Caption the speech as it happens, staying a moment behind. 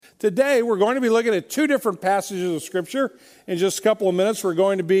Today, we're going to be looking at two different passages of Scripture. In just a couple of minutes, we're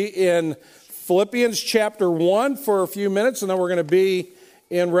going to be in Philippians chapter 1 for a few minutes, and then we're going to be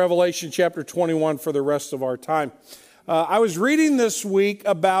in Revelation chapter 21 for the rest of our time. I was reading this week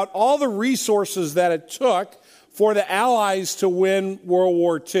about all the resources that it took for the Allies to win World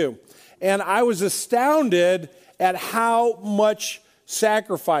War II. And I was astounded at how much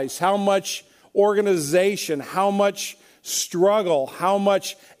sacrifice, how much organization, how much struggle, how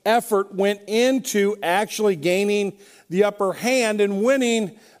much effort went into actually gaining the upper hand and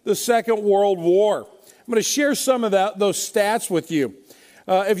winning the Second World War. I'm going to share some of those stats with you.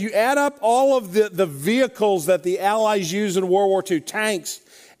 If you add up all of the vehicles that the Allies used in World War II, tanks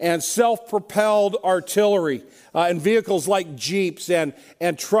and self-propelled artillery, and vehicles like jeeps and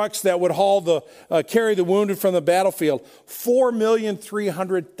trucks that would carry the wounded from the battlefield,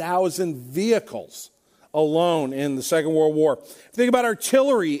 4,300,000 vehicles alone in the Second World War. Think about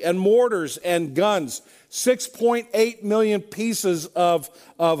artillery and mortars and guns, 6.8 million pieces of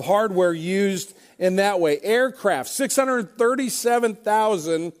hardware used in that way. Aircraft,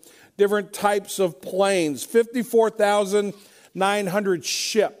 637,000 different types of planes, 54,900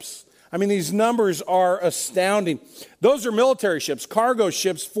 ships. I mean, these numbers are astounding. Those are military ships. Cargo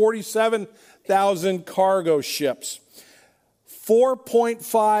ships, 47,000 cargo ships.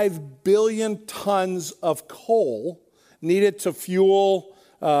 4.5 billion tons of coal needed to fuel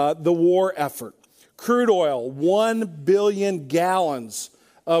the war effort. Crude oil, 1 billion gallons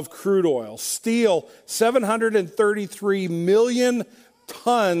of crude oil. Steel, 733 million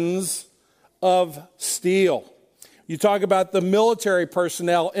tons of steel. You talk about the military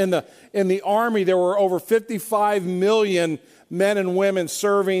personnel. In the Army, there were over 55 million men and women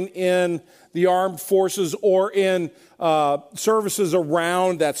serving in the armed forces or in services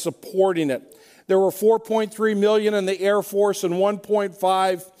around that supporting it. There were 4.3 million in the Air Force and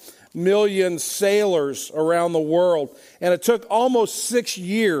 1.5 million sailors around the world. And it took almost 6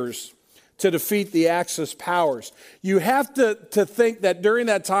 years to defeat the Axis powers. You have to think that during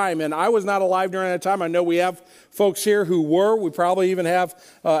that time, and I was not alive during that time, I know we have folks here who were, we probably even have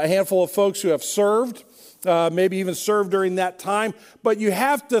a handful of folks who have served, maybe even served during that time, but you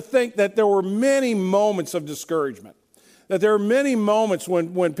have to think that there were many moments of discouragement. That there are many moments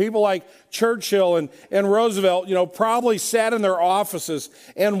when people like Churchill and Roosevelt, probably sat in their offices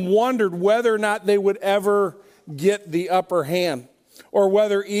and wondered whether or not they would ever get the upper hand or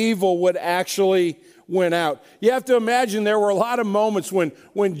whether evil would actually win out. You have to imagine there were a lot of moments when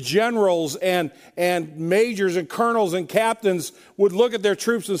generals and majors and colonels and captains would look at their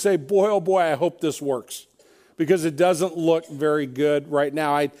troops and say, boy, oh boy, I hope this works, because it doesn't look very good right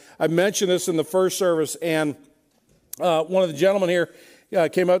now. I mentioned this in the first service, and one of the gentlemen here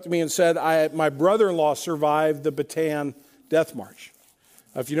came up to me and said, my brother-in-law survived the Bataan Death March.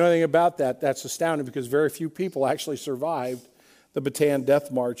 If you know anything about that, that's astounding, because very few people actually survived the Bataan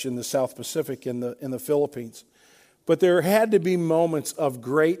Death March in the South Pacific in the Philippines. But there had to be moments of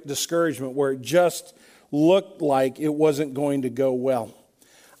great discouragement where it just looked like it wasn't going to go well.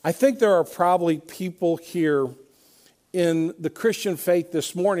 I think there are probably people here in the Christian faith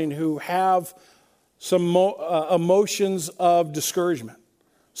this morning who have some emotions of discouragement,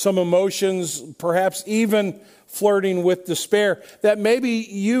 some emotions perhaps even flirting with despair, that maybe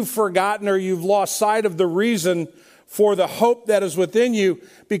you've forgotten or you've lost sight of the reason for the hope that is within you,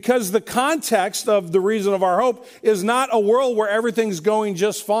 because the context of the reason of our hope is not a world where everything's going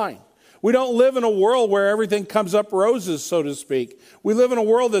just fine. We don't live in a world where everything comes up roses, so to speak. We live in a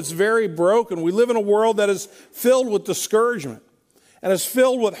world that's very broken. We live in a world that is filled with discouragement and is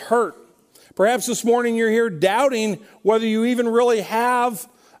filled with hurt. Perhaps this morning you're here doubting whether you even really have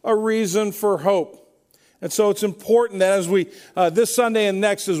a reason for hope. And so it's important that as we, this Sunday and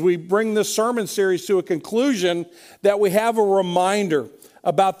next, as we bring this sermon series to a conclusion, that we have a reminder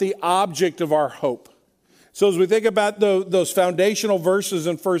about the object of our hope. So as we think about those foundational verses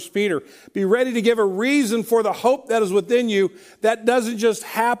in 1 Peter, be ready to give a reason for the hope that is within you that doesn't just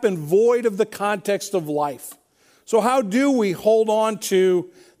happen void of the context of life. So how do we hold on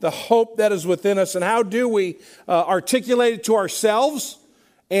to the hope that is within us, and how do we articulate it to ourselves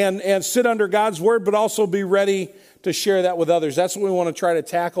and sit under God's word, but also be ready to share that with others? That's what we want to try to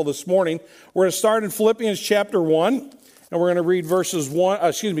tackle this morning. We're going to start in Philippians chapter 1, and we're going to read verses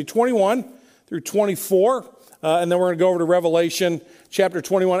 21 through 24, and then we're going to go over to Revelation chapter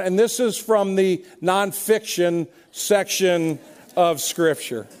 21. And this is from the nonfiction section of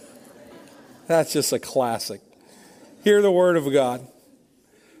Scripture. That's just a classic. Hear the word of God.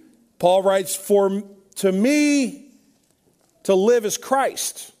 Paul writes, "For to me to live is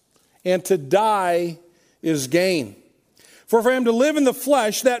Christ, and to die is gain. For if I am to live in the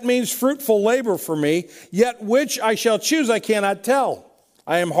flesh, that means fruitful labor for me, yet which I shall choose I cannot tell.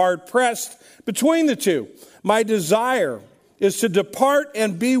 I am hard pressed between the two. My desire is to depart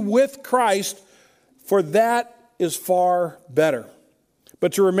and be with Christ, for that is far better.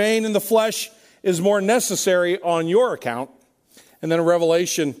 But to remain in the flesh is more necessary on your account. And then in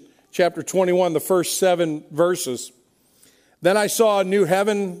Revelation chapter 21, the first 7 verses. Then I saw a new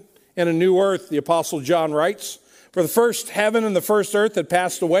heaven and a new earth, the Apostle John writes. For the first heaven and the first earth had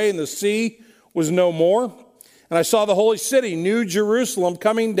passed away, and the sea was no more. And I saw the holy city, New Jerusalem,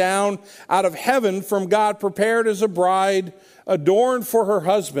 coming down out of heaven from God, prepared as a bride, adorned for her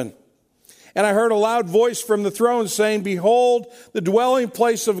husband. And I heard a loud voice from the throne saying, Behold, the dwelling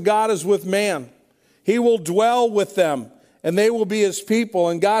place of God is with man. He will dwell with them, and they will be his people,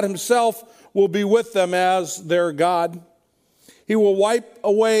 and God himself will be with them as their God. He will wipe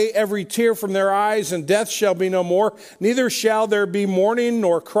away every tear from their eyes, and death shall be no more. Neither shall there be mourning,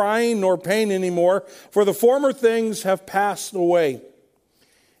 nor crying, nor pain anymore, for the former things have passed away.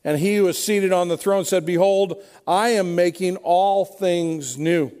 And he who was seated on the throne said, Behold, I am making all things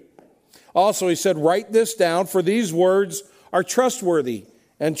new. Also he said, Write this down, for these words are trustworthy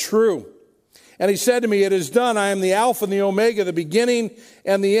and true. And he said to me, It is done. I am the Alpha and the Omega, the beginning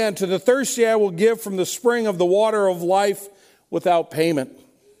and the end. To the thirsty I will give from the spring of the water of life without payment.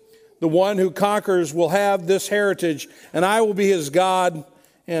 The one who conquers will have this heritage, and I will be his God,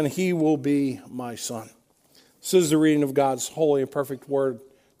 and he will be my son. This is the reading of God's holy and perfect word.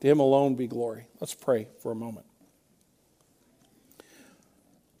 To him alone be glory. Let's pray for a moment.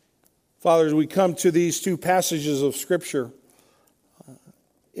 Father, as we come to these two passages of Scripture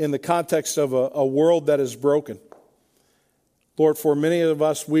in the context of a world that is broken, Lord, for many of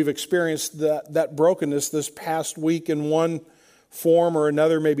us, we've experienced that brokenness this past week in one form or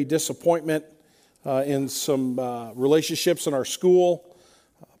another, maybe disappointment in some relationships in our school,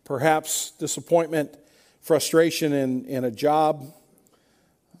 perhaps disappointment, frustration in a job,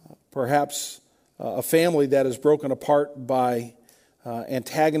 perhaps a family that is broken apart by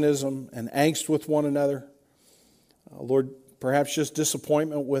antagonism and angst with one another. Lord, perhaps just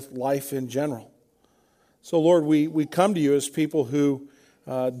disappointment with life in general. So, Lord, we come to you as people who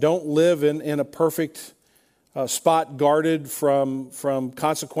don't live in a perfect spot guarded from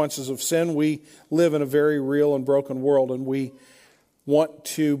consequences of sin. We live in a very real and broken world, and we want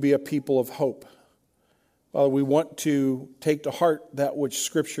to be a people of hope. Father, we want to take to heart that which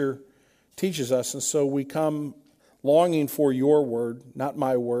Scripture teaches us, and so we come longing for your word, not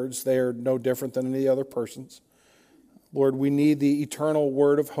my words. They are no different than any other person's. Lord, we need the eternal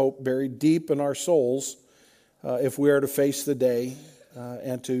word of hope buried deep in our souls if we are to face the day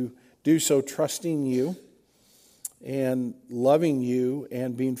and to do so trusting you and loving you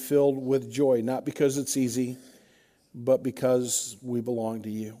and being filled with joy, not because it's easy, but because we belong to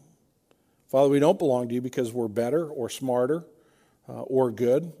you. Father, we don't belong to you because we're better or smarter or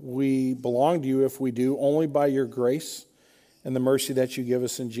good. We belong to you, if we do, only by your grace and the mercy that you give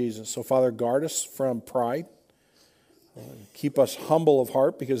us in Jesus. So, Father, guard us from pride. Keep us humble of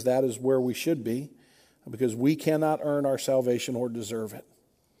heart, because that is where we should be, because we cannot earn our salvation or deserve it.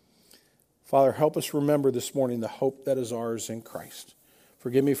 Father, help us remember this morning the hope that is ours in Christ.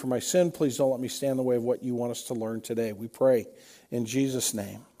 Forgive me for my sin. Please don't let me stand in the way of what you want us to learn today. We pray in Jesus'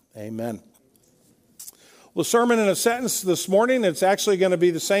 name. Amen. Well, the sermon in a sentence this morning, it's actually going to be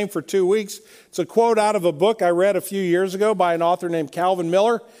the same for 2 weeks. It's a quote out of a book I read a few years ago by an author named Calvin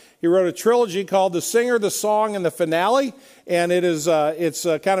Miller. He wrote a trilogy called The Singer, the Song, and the Finale, and it's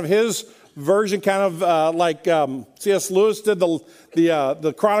kind of his version, kind of like C.S. Lewis did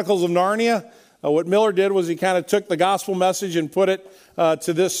the Chronicles of Narnia. What Miller did was he kind of took the gospel message and put it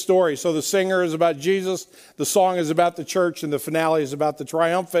to this story. So the singer is about Jesus, the song is about the church, and the finale is about the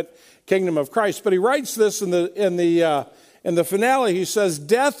triumphant kingdom of Christ. But he writes this in the finale. He says,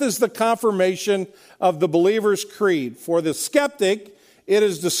 "Death is the confirmation of the believer's creed. For the skeptic, it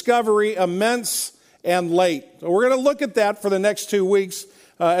is discovery immense and late." So we're going to look at that for the next 2 weeks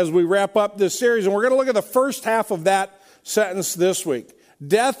as we wrap up this series, and we're going to look at the first half of that sentence this week.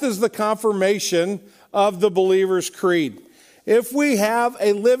 Death is the confirmation of the believer's creed. If we have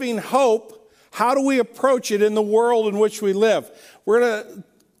a living hope, how do we approach it in the world in which we live? We're going to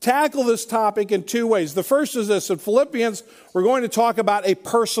tackle this topic in 2 ways. The first is this. In Philippians, we're going to talk about a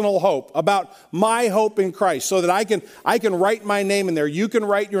personal hope, about my hope in Christ, so that I can write my name in there. You can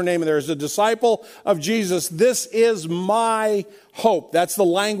write your name in there. As a disciple of Jesus, this is my hope. That's the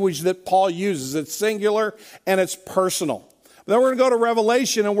language that Paul uses. It's singular and it's personal. Then we're going to go to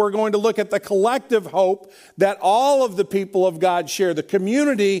Revelation, and we're going to look at the collective hope that all of the people of God share. The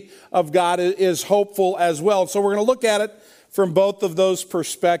community of God is hopeful as well. So we're going to look at it from both of those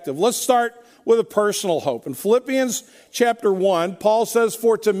perspectives. Let's start with a personal hope. In Philippians chapter 1, Paul says,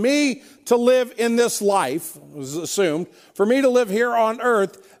 "For to me to live in this life," was assumed, "for me to live here on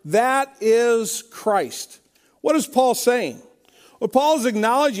earth, that is Christ." What is Paul saying? What Paul is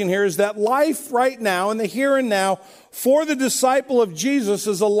acknowledging here is that life right now, in the here and now, for the disciple of Jesus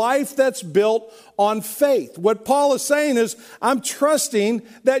is a life that's built on faith. What Paul is saying is, I'm trusting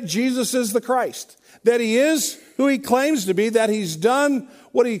that Jesus is the Christ, that he is who he claims to be, that he's done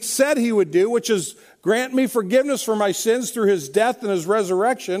what he said he would do, which is grant me forgiveness for my sins through his death and his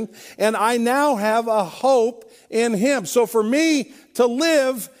resurrection, and I now have a hope in him. So for me to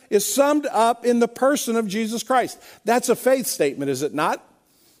live is summed up in the person of Jesus Christ. That's a faith statement, is it not?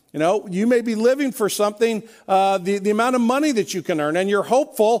 You know, you may be living for something, the amount of money that you can earn, and you're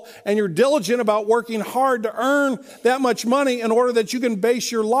hopeful and you're diligent about working hard to earn that much money in order that you can base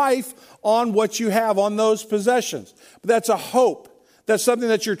your life on what you have, on those possessions. But that's a hope. That's something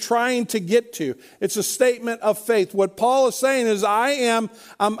that you're trying to get to. It's a statement of faith. What Paul is saying is I'm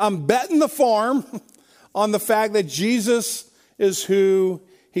betting the farm on the fact that Jesus is who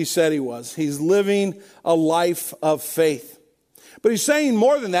he said he was. He's living a life of faith. But he's saying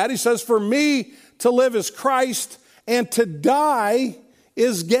more than that. He says, for me to live is Christ and to die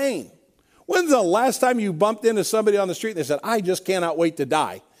is gain. When's the last time you bumped into somebody on the street and they said, I just cannot wait to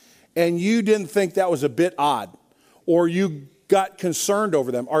die? And you didn't think that was a bit odd, or you got concerned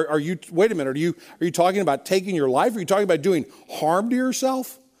over them. Are you, wait a minute, are you talking about taking your life? Are you talking about doing harm to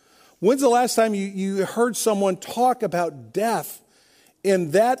yourself? When's the last time you heard someone talk about death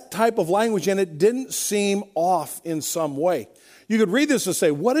in that type of language and it didn't seem off in some way? You could read this and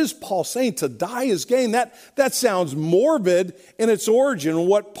say, what is Paul saying? To die is gain. That sounds morbid in its origin.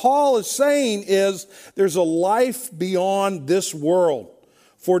 What Paul is saying is there's a life beyond this world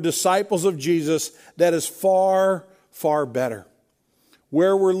for disciples of Jesus that is far, far better.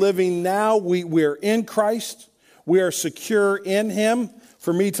 Where we're living now, we're in Christ. We are secure in him.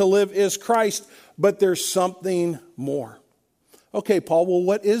 For me to live is Christ, but there's something more. Okay, Paul, well,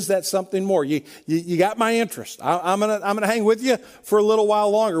 what is that something more? You got my interest. I'm gonna hang with you for a little while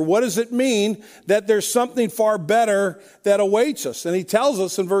longer. What does it mean that there's something far better that awaits us? And he tells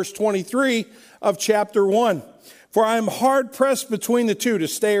us in verse 23 of chapter 1, for I am hard pressed between the two, to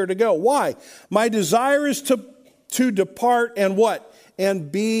stay or to go. Why? My desire is to depart and what?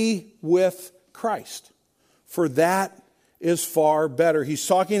 And be with Christ. For that is far better. He's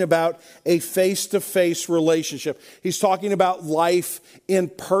talking about a face-to-face relationship. He's talking about life in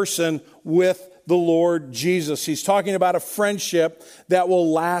person with the Lord Jesus. He's talking about a friendship that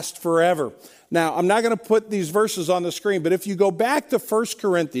will last forever. Now, I'm not going to put these verses on the screen, but if you go back to 1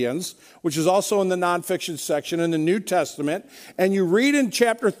 Corinthians, which is also in the nonfiction section in the New Testament, and you read in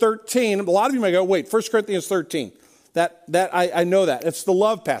chapter 13, a lot of you may go, wait, 1 Corinthians 13. I know that. It's the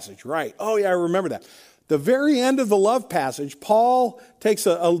love passage, right? Oh, yeah, I remember that. The very end of the love passage, Paul takes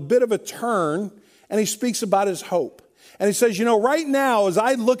a bit of a turn and he speaks about his hope. And he says, you know, right now, as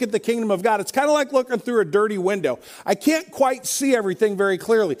I look at the kingdom of God, it's kind of like looking through a dirty window. I can't quite see everything very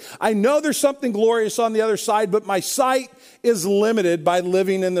clearly. I know there's something glorious on the other side, but my sight is limited by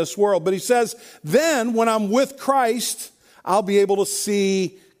living in this world. But he says, then when I'm with Christ, I'll be able to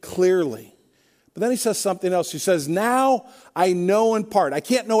see clearly. But then he says something else. He says, now I know in part. I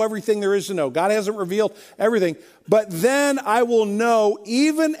can't know everything there is to know. God hasn't revealed everything. But then I will know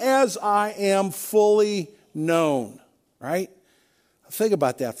even as I am fully known. Right? Think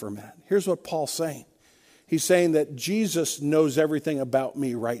about that for a minute. Here's what Paul's saying. He's saying that Jesus knows everything about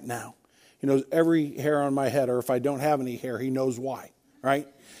me right now. He knows every hair on my head, or if I don't have any hair, he knows why. Right?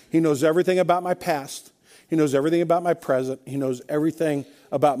 He knows everything about my past. He knows everything about my present. He knows everything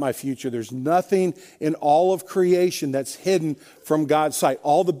about my future. There's nothing in all of creation that's hidden from God's sight.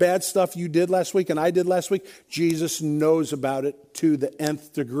 All the bad stuff you did last week and I did last week, Jesus knows about it to the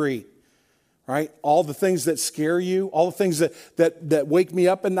nth degree. Right? All the things that scare you, all the things that wake me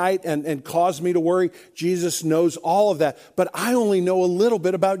up at night and cause me to worry, Jesus knows all of that. But I only know a little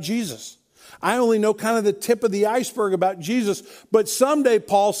bit about Jesus. I only know kind of the tip of the iceberg about Jesus. But someday,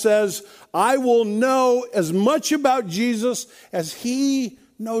 Paul says, I will know as much about Jesus as he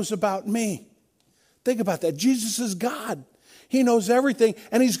knows about me. Think about that. Jesus is God. He knows everything,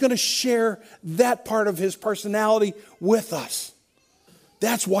 and he's going to share that part of his personality with us.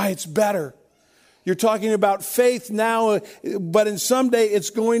 That's why it's better. You're talking about faith now, but in someday it's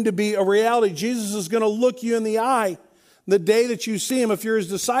going to be a reality. Jesus is going to look you in the eye the day that you see him, if you're his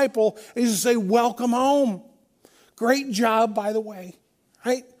disciple, he's going to say, welcome home. Great job, by the way.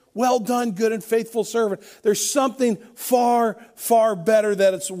 Right? Well done, good and faithful servant. There's something far, far better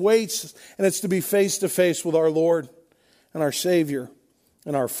that it waits, and it's to be face to face with our Lord. and our Savior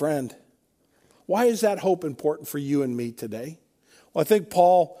and our friend. Why is that hope important for you and me today? Well, I think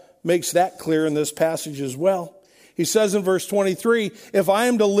Paul makes that clear in this passage as well. He says in verse 23, if I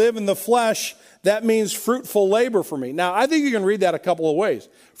am to live in the flesh, that means fruitful labor for me. Now, I think you can read that a couple of ways.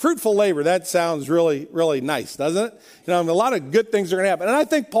 Fruitful labor, that sounds really, really nice, doesn't it? You know, a lot of good things are going to happen. And I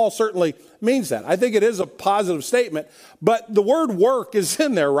think Paul certainly means that. I think it is a positive statement. But the word work is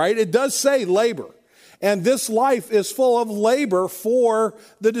in there, right? It does say labor. And this life is full of labor for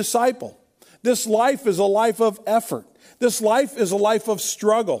the disciple. This life is a life of effort. This life is a life of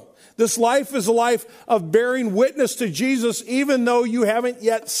struggle. This life is a life of bearing witness to Jesus even though you haven't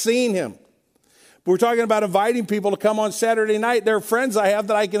yet seen him. We're talking about inviting people to come on Saturday night. There are friends I have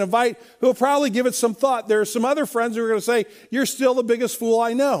that I can invite who will probably give it some thought. There are some other friends who are going to say, you're still the biggest fool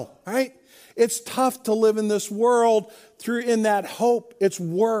I know, right? It's tough to live in this world in that hope. It's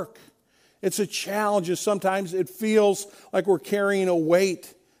work. It's a challenge. Sometimes it feels like we're carrying a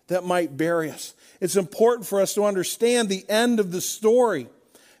weight that might bury us. It's important for us to understand the end of the story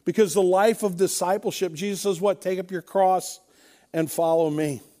because the life of discipleship, Jesus says what? Take up your cross and follow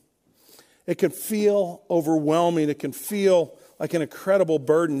me. It can feel overwhelming. It can feel like an incredible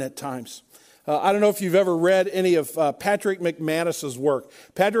burden at times. I don't know if you've ever read any of Patrick McManus's work.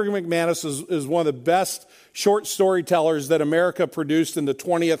 Patrick McManus is one of the best short storytellers that America produced in the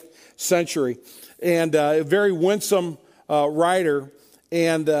 20th century, and a very winsome writer.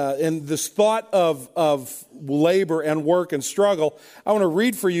 And this thought of labor and work and struggle, I want to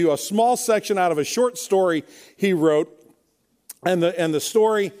read for you a small section out of a short story he wrote, and the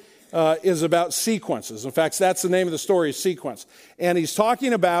story is about sequences. In fact, that's the name of the story, is Sequence. And he's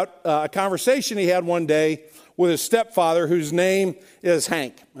talking about a conversation he had one day with his stepfather, whose name is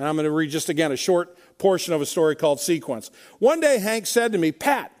Hank. And I'm going to read just again a short portion of a story called Sequence. One day, Hank said to me,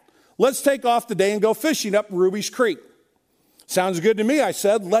 Pat, let's take off today and go fishing up Ruby's Creek. Sounds good to me, I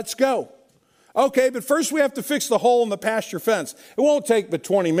said. Let's go. Okay, but first we have to fix the hole in the pasture fence. It won't take but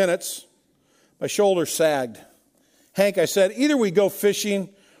 20 minutes. My shoulder sagged. Hank, I said, either we go fishing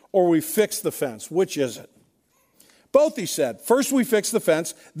or we fix the fence. Which is it? Both, he said. First we fix the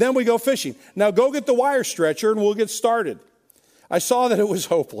fence, then we go fishing. Now go get the wire stretcher and we'll get started. I saw that it was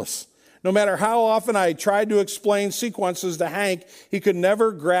hopeless. No matter how often I tried to explain sequences to Hank, he could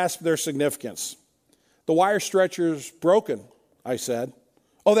never grasp their significance. The wire stretcher's broken, I said.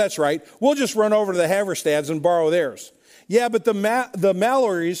 Oh, that's right. We'll just run over to the Haverstads and borrow theirs. Yeah, but the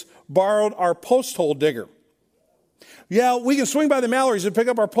Mallorys borrowed our post hole digger. Yeah, we can swing by the Mallorys and pick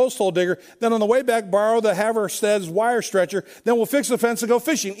up our post hole digger. Then on the way back, borrow the Haverstad's wire stretcher. Then we'll fix the fence and go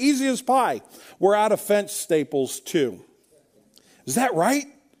fishing. Easy as pie. We're out of fence staples, too. Is that right?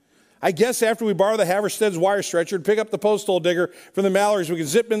 I guess after we borrow the Haverstad's wire stretcher and pick up the post hole digger from the Mallorys, we can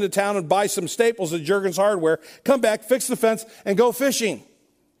zip into town and buy some staples at Juergens Hardware, come back, fix the fence, and go fishing.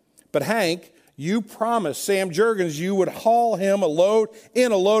 But Hank, you promised Sam Juergens you would haul him a load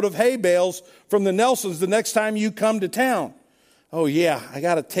of hay bales from the Nelsons the next time you come to town. Oh yeah, I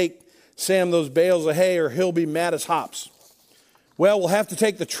got to take Sam those bales of hay or he'll be mad as hops. Well, we'll have to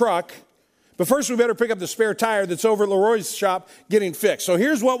take the truck, but first we better pick up the spare tire that's over at Leroy's shop getting fixed. So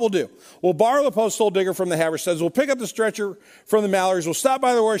here's what we'll do. We'll borrow the post hole digger from the Haverstads. We'll pick up the stretcher from the Mallorys. We'll stop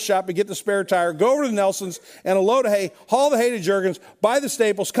by the Leroy's shop and get the spare tire, go over to the Nelsons and a load of hay, haul the hay to Juergens, buy the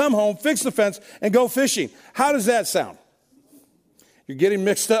staples, come home, fix the fence, and go fishing. How does that sound? You're getting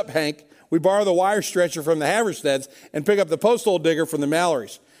mixed up, Hank. We borrow the wire stretcher from the Haverstads and pick up the post hole digger from the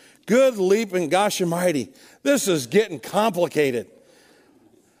Mallorys. Good leaping gosh almighty. This is getting complicated.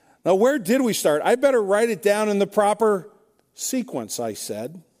 Now, where did we start? I better write it down in the proper sequence, I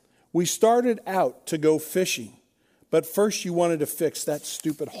said. We started out to go fishing, but first you wanted to fix that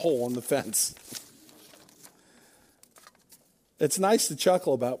stupid hole in the fence. It's nice to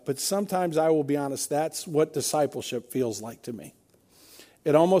chuckle about, but sometimes I will be honest, that's what discipleship feels like to me.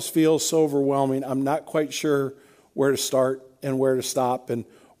 It almost feels so overwhelming. I'm not quite sure where to start and where to stop and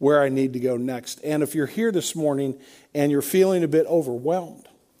where I need to go next. And if you're here this morning and you're feeling a bit overwhelmed,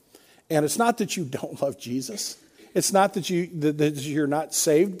 and it's not that you don't love Jesus. It's not that you're not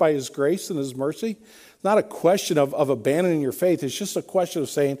saved by his grace and his mercy. It's not a question of abandoning your faith. It's just a question of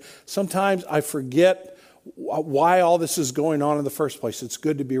saying, sometimes I forget why all this is going on in the first place. It's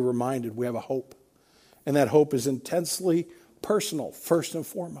good to be reminded we have a hope. And that hope is intensely personal, first and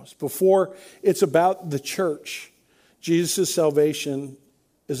foremost. Before it's about the church, Jesus' salvation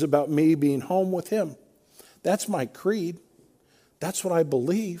is about me being home with him. That's my creed. That's what I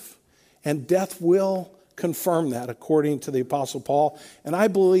believe. And death will confirm that, according to the Apostle Paul. And I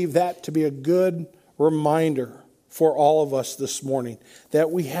believe that to be a good reminder for all of us this morning,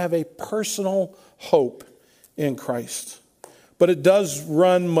 that we have a personal hope in Christ. but it does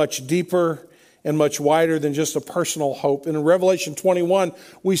run much deeper and much wider than just a personal hope. And in Revelation 21,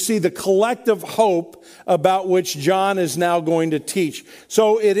 we see the collective hope about which John is now going to teach.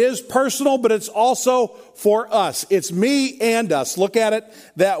 So it is personal, but it's also for us. It's me and us. Look at it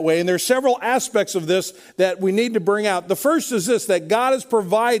that way. And there's several aspects of this that we need to bring out. The first is this, that God is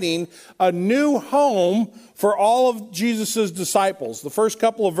providing a new home for all of Jesus' disciples. The first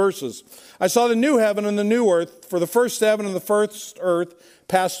couple of verses. I saw the new heaven and the new earth, for the first heaven and the first earth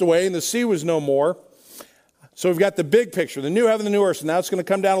passed away, and the sea was no more. So we've got the big picture, the new heaven, the new earth. And now it's going to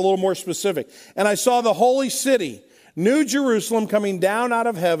come down a little more specific. And I saw the holy city, New Jerusalem, coming down out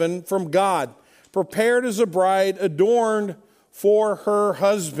of heaven from God, prepared as a bride, adorned for her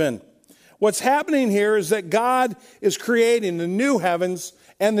husband. What's happening here is that God is creating the new heavens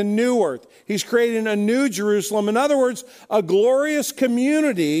and the new earth. He's creating a new Jerusalem. In other words, a glorious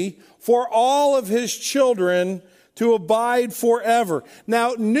community for all of his children to abide forever.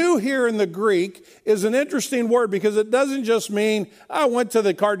 Now, new here in the Greek is an interesting word because it doesn't just mean, I went to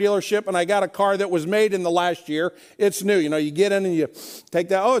the car dealership and I got a car that was made in the last year. It's new. You know, you get in and you take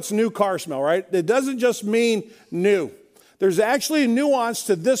that, oh, it's new car smell, right? It doesn't just mean new. There's actually a nuance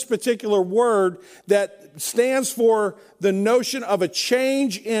to this particular word that stands for the notion of a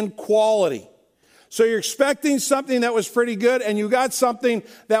change in quality. So you're expecting something that was pretty good, and you got something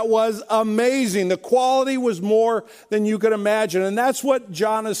that was amazing. The quality was more than you could imagine. And that's what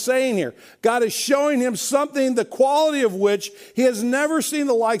John is saying here. God is showing him something, the quality of which he has never seen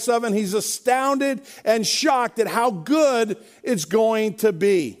the likes of, and he's astounded and shocked at how good it's going to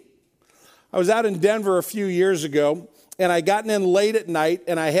be. I was out in Denver a few years ago, and I gotten in late at night,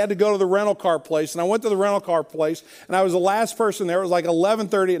 and I had to go to the rental car place. And I went to the rental car place, and I was the last person there. It was like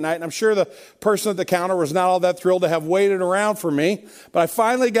 11:30 at night, and I'm sure the person at the counter was not all that thrilled to have waited around for me. But I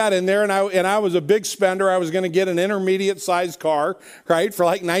finally got in there, and I was a big spender. I was going to get an intermediate-sized car, right, for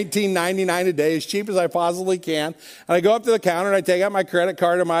like $19.99 a day, as cheap as I possibly can. And I go up to the counter, and I take out my credit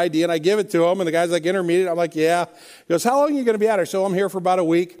card and my ID, and I give it to him. And the guy's like, intermediate? I'm like, yeah. He goes, how long are you going to be out here? So I'm here for about a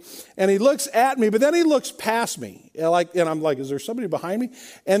week. And he looks at me, but then he looks past me. And I'm like, is there somebody behind me?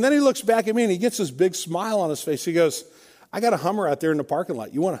 And then he looks back at me and he gets this big smile on his face. He goes, I got a Hummer out there in the parking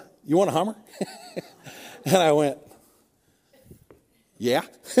lot. You want a Hummer? And I went, yeah.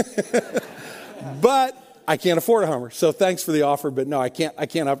 But I can't afford a Hummer. So thanks for the offer, but no, I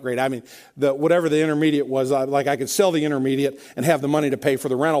can't upgrade. I mean, whatever the intermediate was, I could sell the intermediate and have the money to pay for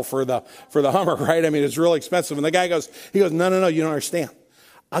the rental for the Hummer, right? I mean, it's really expensive. And the guy goes, no, you don't understand.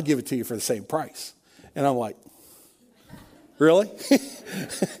 I'll give it to you for the same price. And I'm like, really?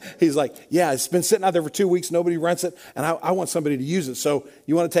 He's like, yeah, it's been sitting out there for 2 weeks. Nobody rents it. And I want somebody to use it. So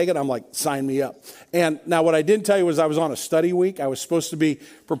you want to take it? I'm like, sign me up. And now what I didn't tell you was I was on a study week. I was supposed to be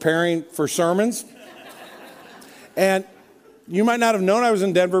preparing for sermons. And you might not have known I was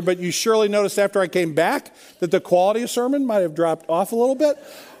in Denver, but you surely noticed after I came back that the quality of sermon might have dropped off a little bit.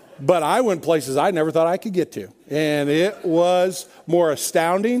 But I went places I never thought I could get to. And it was more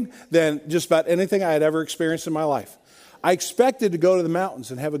astounding than just about anything I had ever experienced in my life. I expected to go to the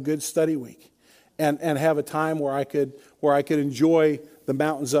mountains and have a good study week and have a time where I could enjoy the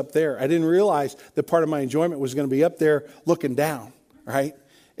mountains up there. I didn't realize that part of my enjoyment was going to be up there looking down, right?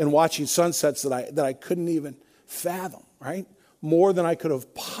 And watching sunsets that I couldn't even fathom, right? More than I could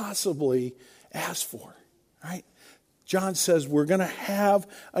have possibly asked for, right? John says we're going to have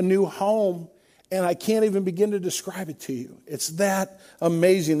a new home, and I can't even begin to describe it to you. It's that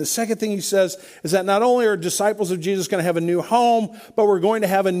amazing. The second thing he says is that not only are disciples of Jesus going to have a new home, but we're going to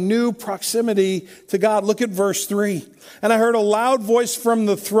have a new proximity to God. Look at verse 3. And I heard a loud voice from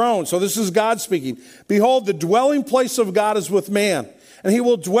the throne. So this is God speaking. Behold, the dwelling place of God is with man, and he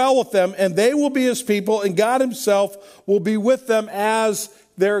will dwell with them, and they will be his people, and God himself will be with them as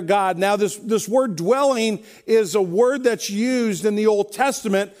their God. Now, this word dwelling is a word that's used in the Old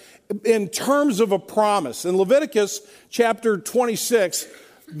Testament in terms of a promise. In Leviticus chapter 26,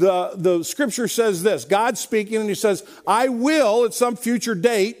 the scripture says this, God speaking, and he says, I will at some future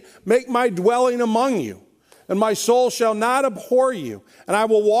date make my dwelling among you, and my soul shall not abhor you, and I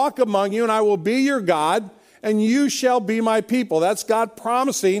will walk among you, and I will be your God, and you shall be my people. That's God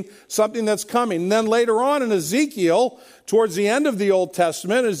promising something that's coming. And then later on in Ezekiel, towards the end of the Old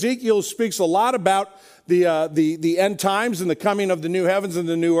Testament, Ezekiel speaks a lot about the end times and the coming of the new heavens and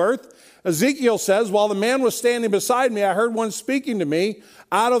the new earth. Ezekiel says, while the man was standing beside me, I heard one speaking to me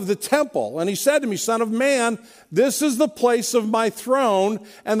out of the temple. And he said to me, Son of man, this is the place of my throne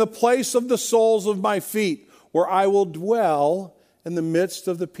and the place of the soles of my feet, where I will dwell in the midst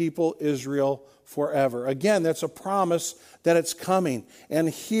of the people Israel forever. Again, that's a promise that it's coming. And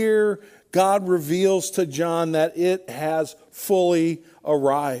here God reveals to John that it has fully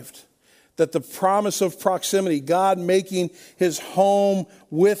arrived. That the promise of proximity, God making his home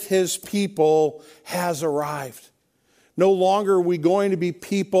with his people, has arrived. No longer are we going to be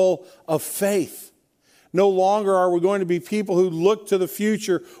people of faith. No longer are we going to be people who look to the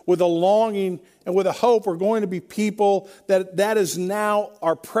future with a longing and with a hope. We're going to be people that is now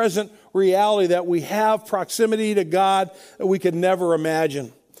our present reality, that we have proximity to God that we could never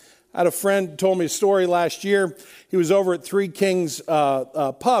imagine. I had a friend who told me a story last year. He was over at Three Kings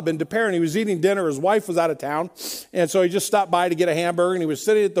pub in De Pere, and he was eating dinner. His wife was out of town, and so he just stopped by to get a hamburger, and he was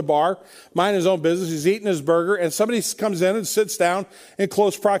sitting at the bar, minding his own business. He's eating his burger, and somebody comes in and sits down in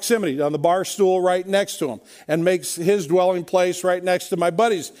close proximity on the bar stool right next to him and makes his dwelling place right next to my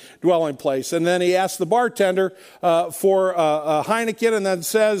buddy's dwelling place. And then he asks the bartender for a Heineken and then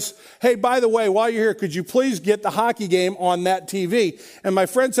says, "Hey, by the way, while you're here, could you please get the hockey game on that TV?" And my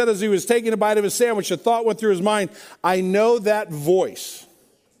friend said as he was taking a bite of his sandwich, a thought went through his mind, "I know that voice.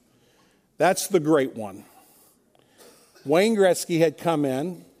 That's the great one." Wayne Gretzky had come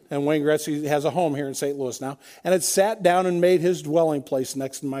in, and Wayne Gretzky has a home here in St. Louis now, and had sat down and made his dwelling place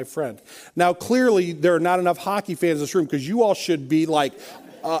next to my friend. Now, clearly, there are not enough hockey fans in this room, because you all should be like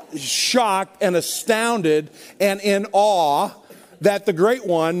shocked and astounded and in awe that the great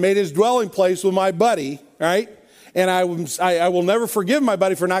one made his dwelling place with my buddy, right? And I will never forgive my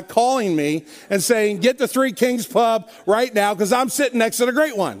buddy for not calling me and saying, "Get to Three Kings Pub right now, because I'm sitting next to the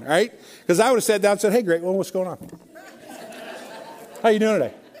great one," right? Because I would have sat down and said, "Hey, great one, what's going on? How you doing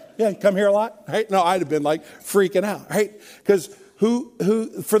today? Yeah, you come here a lot?" Right? No, I'd have been like freaking out, right? Because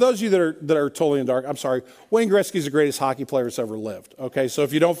for those of you that are totally in the dark, I'm sorry, Wayne Gretzky is the greatest hockey player that's ever lived. Okay, so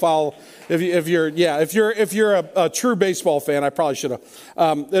if you don't follow, if you're a true baseball fan, I probably should have.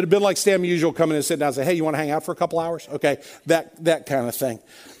 It'd have been like Stan Musial coming in and sitting down and say, "Hey, you want to hang out for a couple hours?" Okay, that kind of thing.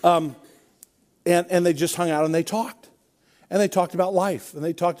 And they just hung out and they talked about life, and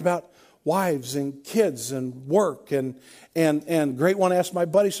they talked about wives and kids and work, and Great One asked my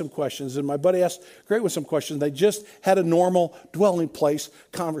buddy some questions, and my buddy asked Great One some questions. They just had a normal dwelling place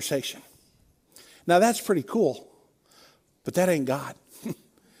conversation. Now that's pretty cool, but that ain't God.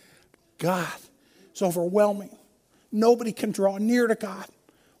 God is overwhelming. Nobody can draw near to God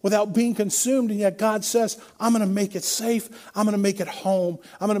without being consumed, and yet God says, "I'm going to make it safe. I'm going to make it home.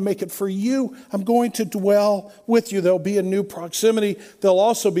 I'm going to make it for you. I'm going to dwell with you." There'll be a new proximity. There'll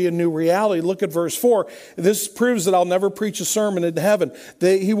also be a new reality. Look at verse 4. This proves that I'll never preach a sermon into heaven.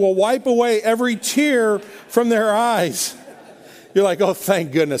 He will wipe away every tear from their eyes. You're like, "Oh,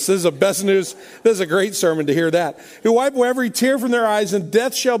 thank goodness. This is the best news. This is a great sermon to hear that." He'll wipe away every tear from their eyes, and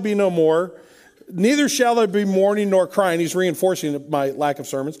death shall be no more. Neither shall there be mourning nor crying. He's reinforcing my lack of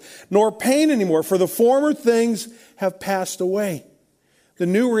sermons. Nor pain anymore, for the former things have passed away. The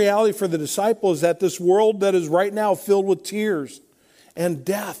new reality for the disciple is that this world that is right now filled with tears and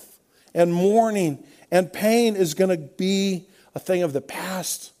death and mourning and pain is going to be a thing of the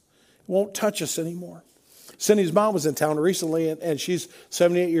past. It won't touch us anymore. Cindy's mom was in town recently, and she's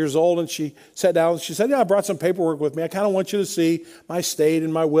 78 years old, and she sat down and she said, "Yeah, I brought some paperwork with me. I kind of want you to see my state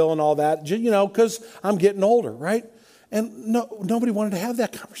and my will and all that, you know, because I'm getting older," right? And nobody wanted to have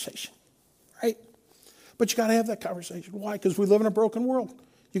that conversation, right? But you got to have that conversation. Why? Because we live in a broken world.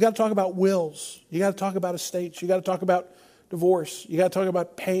 You got to talk about wills. You got to talk about estates. You got to talk about divorce. You got to talk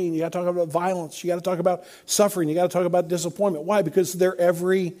about pain. You got to talk about violence. You got to talk about suffering. You got to talk about disappointment. Why? Because they're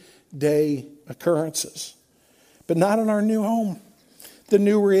everyday occurrences. But not in our new home. The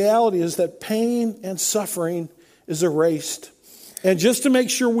new reality is that pain and suffering is erased. And just to make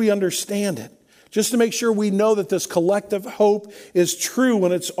sure we understand it, just to make sure we know that this collective hope is true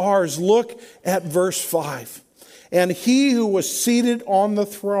when it's ours, look at verse 5. "And he who was seated on the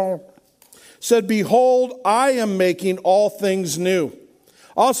throne said, 'Behold, I am making all things new.'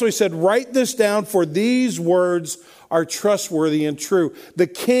 Also he said, 'Write this down, for these words are trustworthy and true.'" The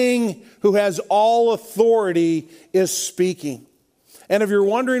king who has all authority is speaking. And if you're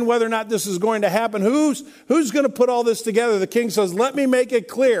wondering whether or not this is going to happen, who's going to put all this together? The king says, "Let me make it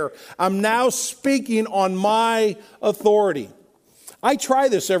clear. I'm now speaking on my authority." I try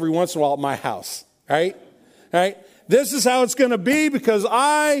this every once in a while at my house, right? Right? This is how it's going to be because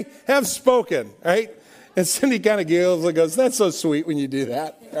I have spoken, right? And Cindy kind of giggles and goes, "That's so sweet when you do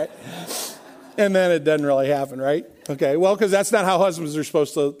that," right? And then it doesn't really happen, right? Okay, well, because that's not how husbands are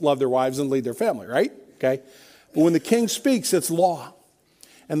supposed to love their wives and lead their family, right? Okay, but when the king speaks, it's law.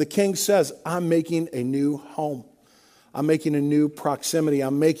 And the king says, "I'm making a new home. I'm making a new proximity.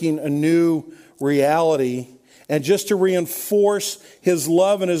 I'm making a new reality And just to reinforce his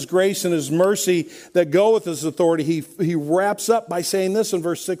love and his grace and his mercy that go with his authority, he wraps up by saying this in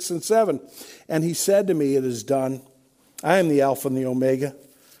verse 6 and 7. And he said to me, it is done. I am the Alpha and the Omega,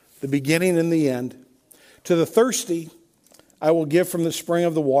 the beginning and the end. To the thirsty, I will give from the spring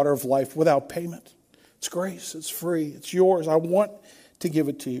of the water of life without payment. It's grace. It's free. It's yours. I want to give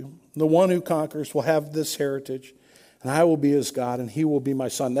it to you. The one who conquers will have this heritage, and I will be his God, and he will be my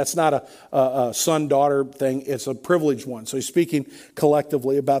son. That's not a son-daughter thing. It's a privileged one. So he's speaking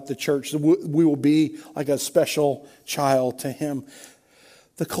collectively about the church. We will be like a special child to him.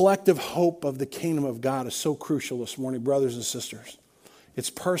 The collective hope of the kingdom of God is so crucial this morning, brothers and sisters. It's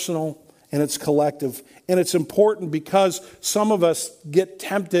personal and it's collective. And it's important because some of us get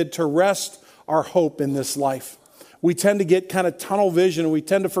tempted to rest our hope in this life. We tend to get kind of tunnel vision, and we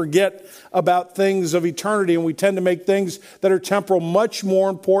tend to forget about things of eternity, and we tend to make things that are temporal much more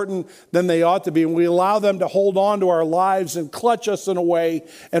important than they ought to be. And we allow them to hold on to our lives and clutch us in a way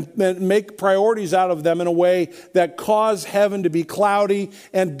and make priorities out of them in a way that cause heaven to be cloudy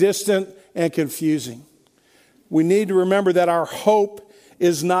and distant and confusing. We need to remember that our hope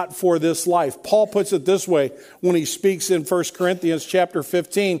is not for this life. Paul puts it this way when he speaks in 1 Corinthians chapter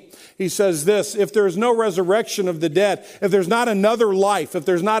 15. He says this, if there is no resurrection of the dead, if there's not another life, if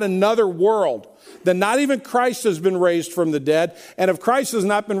there's not another world, then not even Christ has been raised from the dead. And if Christ has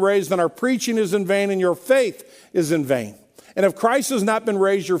not been raised, then our preaching is in vain and your faith is in vain. And if Christ has not been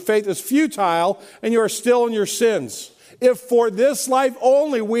raised, your faith is futile and you are still in your sins. If for this life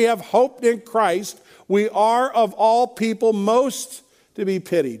only we have hoped in Christ, we are of all people most to be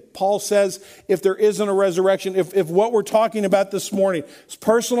pitied. Paul says if there isn't a resurrection, if what we're talking about this morning, this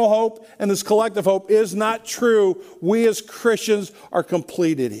personal hope and this collective hope is not true, we as Christians are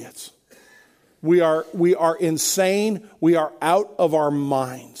complete idiots. We are insane. We are out of our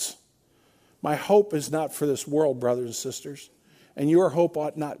minds. My hope is not for this world, brothers and sisters, and your hope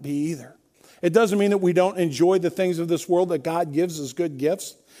ought not be either. It doesn't mean that we don't enjoy the things of this world that God gives as good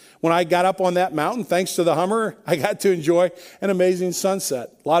gifts. When I got up on that mountain, thanks to the Hummer, I got to enjoy an amazing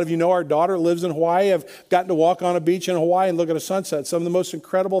sunset. A lot of you know our daughter lives in Hawaii. I've gotten to walk on a beach in Hawaii and look at a sunset. Some of the most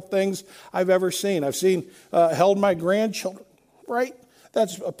incredible things I've ever seen. I've held my grandchildren, right?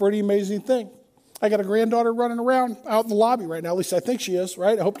 That's a pretty amazing thing. I got a granddaughter running around out in the lobby right now. At least I think she is,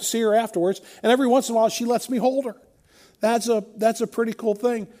 right? I hope to see her afterwards. And every once in a while, she lets me hold her. That's a pretty cool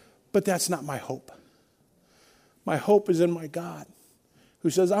thing. But that's not my hope. My hope is in my God, who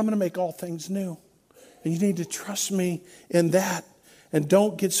says, I'm going to make all things new. And you need to trust me in that. And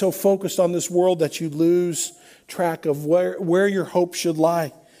don't get so focused on this world that you lose track of where your hope should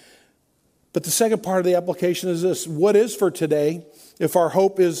lie. But the second part of the application is this. What is for today, if our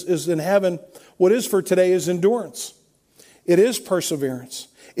hope is in heaven, what is for today is endurance. It is perseverance.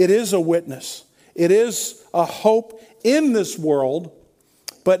 It is a witness. It is a hope in this world,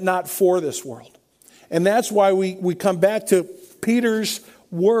 but not for this world. And that's why we come back to Peter's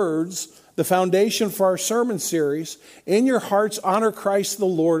words, the foundation for our sermon series. In your hearts, honor Christ the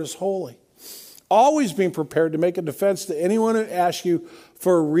Lord as holy. Always being prepared to make a defense to anyone who asks you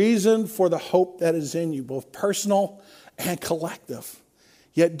for a reason for the hope that is in you, both personal and collective.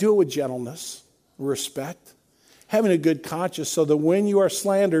 Yet do it with gentleness, respect, having a good conscience, so that when you are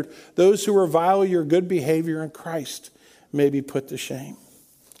slandered, those who revile your good behavior in Christ may be put to shame.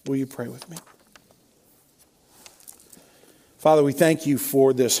 Will you pray with me? Father, we thank you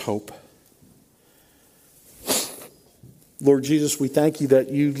for this hope. Lord Jesus, we thank you that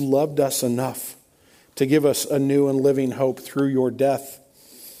you loved us enough to give us a new and living hope through your death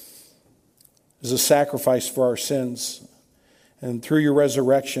as a sacrifice for our sins, and through your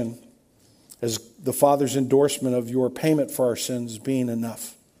resurrection as the Father's endorsement of your payment for our sins being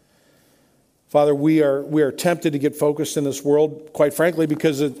enough. Father, we are tempted to get focused in this world, quite frankly,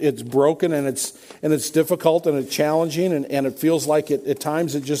 because it's broken and it's difficult and it's challenging and it feels like at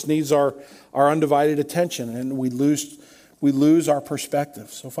times it just needs our undivided attention, and we lose our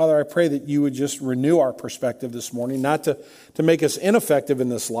perspective. So, Father, I pray that you would just renew our perspective this morning, not to make us ineffective in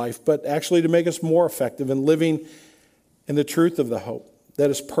this life, but actually to make us more effective in living in the truth of the hope that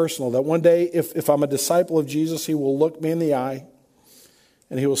is personal, that one day, if I'm a disciple of Jesus, he will look me in the eye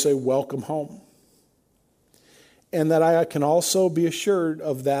and he will say, welcome home. And that I can also be assured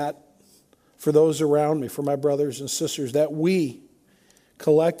of that for those around me, for my brothers and sisters, that we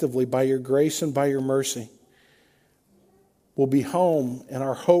collectively, by your grace and by your mercy, will be home, and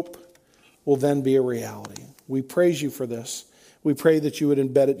our hope will then be a reality. We praise you for this. We pray that you would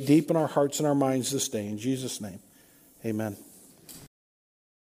embed it deep in our hearts and our minds this day. In Jesus' name, amen.